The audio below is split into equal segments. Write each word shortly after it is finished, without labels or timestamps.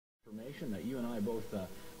information that you and I both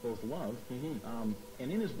love. And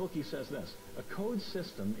in his book he says this: a code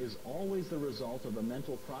system is always the result of a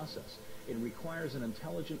mental process. It requires an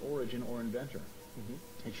intelligent origin or inventor.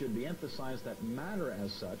 It should be emphasized that matter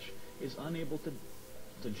as such is unable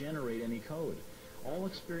to generate any code. All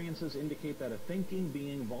experiences indicate that a thinking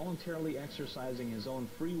being voluntarily exercising his own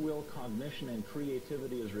free will, cognition, and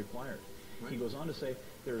creativity is required. He goes on to say,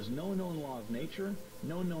 there is no known law of nature,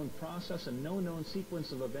 no known process, and no known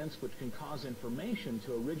sequence of events which can cause information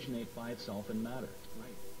to originate by itself in matter.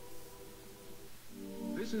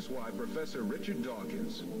 This is why Professor Richard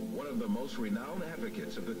Dawkins, one of the most renowned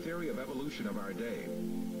advocates of the theory of evolution of our day,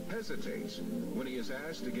 hesitates when he is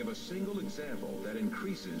asked to give a single example that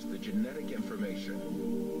increases the genetic information.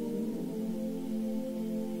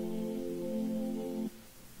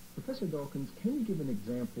 Professor Dawkins, can you give an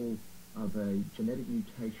example of a genetic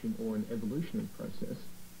mutation or an evolutionary process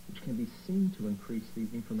which can be seen to increase the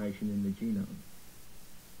information in the genome?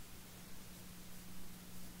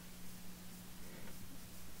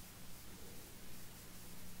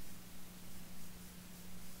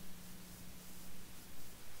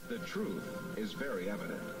 The truth is very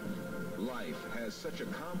evident. Life has such a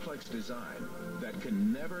complex design that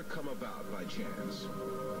can never come about by chance.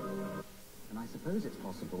 And I suppose it's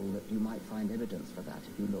possible that you might find evidence for that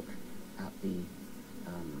if you look at the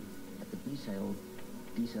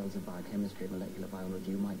details of biochemistry and molecular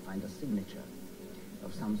biology. You might find a signature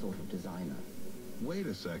of some sort of designer. Wait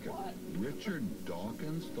a second. What? Richard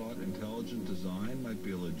Dawkins thought intelligent design might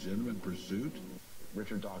be a legitimate pursuit?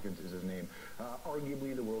 Richard Dawkins is his name.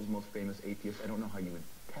 Arguably the world's most famous atheist. I don't know how you would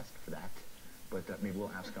test for that, but maybe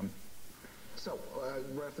we'll ask him. So,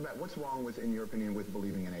 right off the bat, what's wrong with, in your opinion, with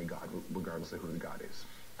believing in a God, regardless of who the God is?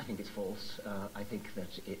 I think it's false. I think that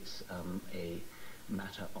it's a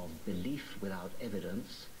matter of belief without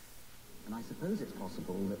evidence. And I suppose it's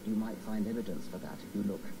possible that you might find evidence for that if you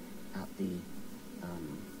look at the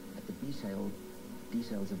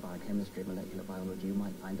details of biochemistry and molecular biology. You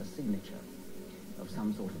might find a signature of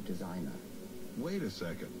some sort of designer. Wait a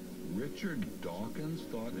second. Richard Dawkins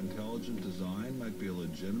thought intelligent design might be a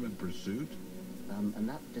legitimate pursuit? And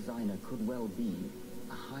that designer could well be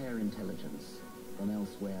a higher intelligence from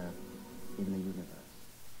elsewhere in the universe.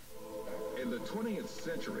 In the 20th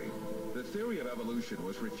century, the theory of evolution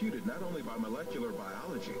was refuted not only by molecular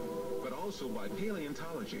biology, but also by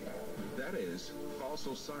paleontology, that is,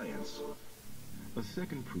 fossil science. A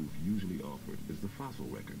second proof usually offered is the fossil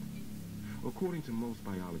record. According to most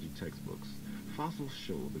biology textbooks, fossils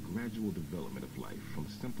show the gradual development of life from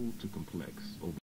simple to complex over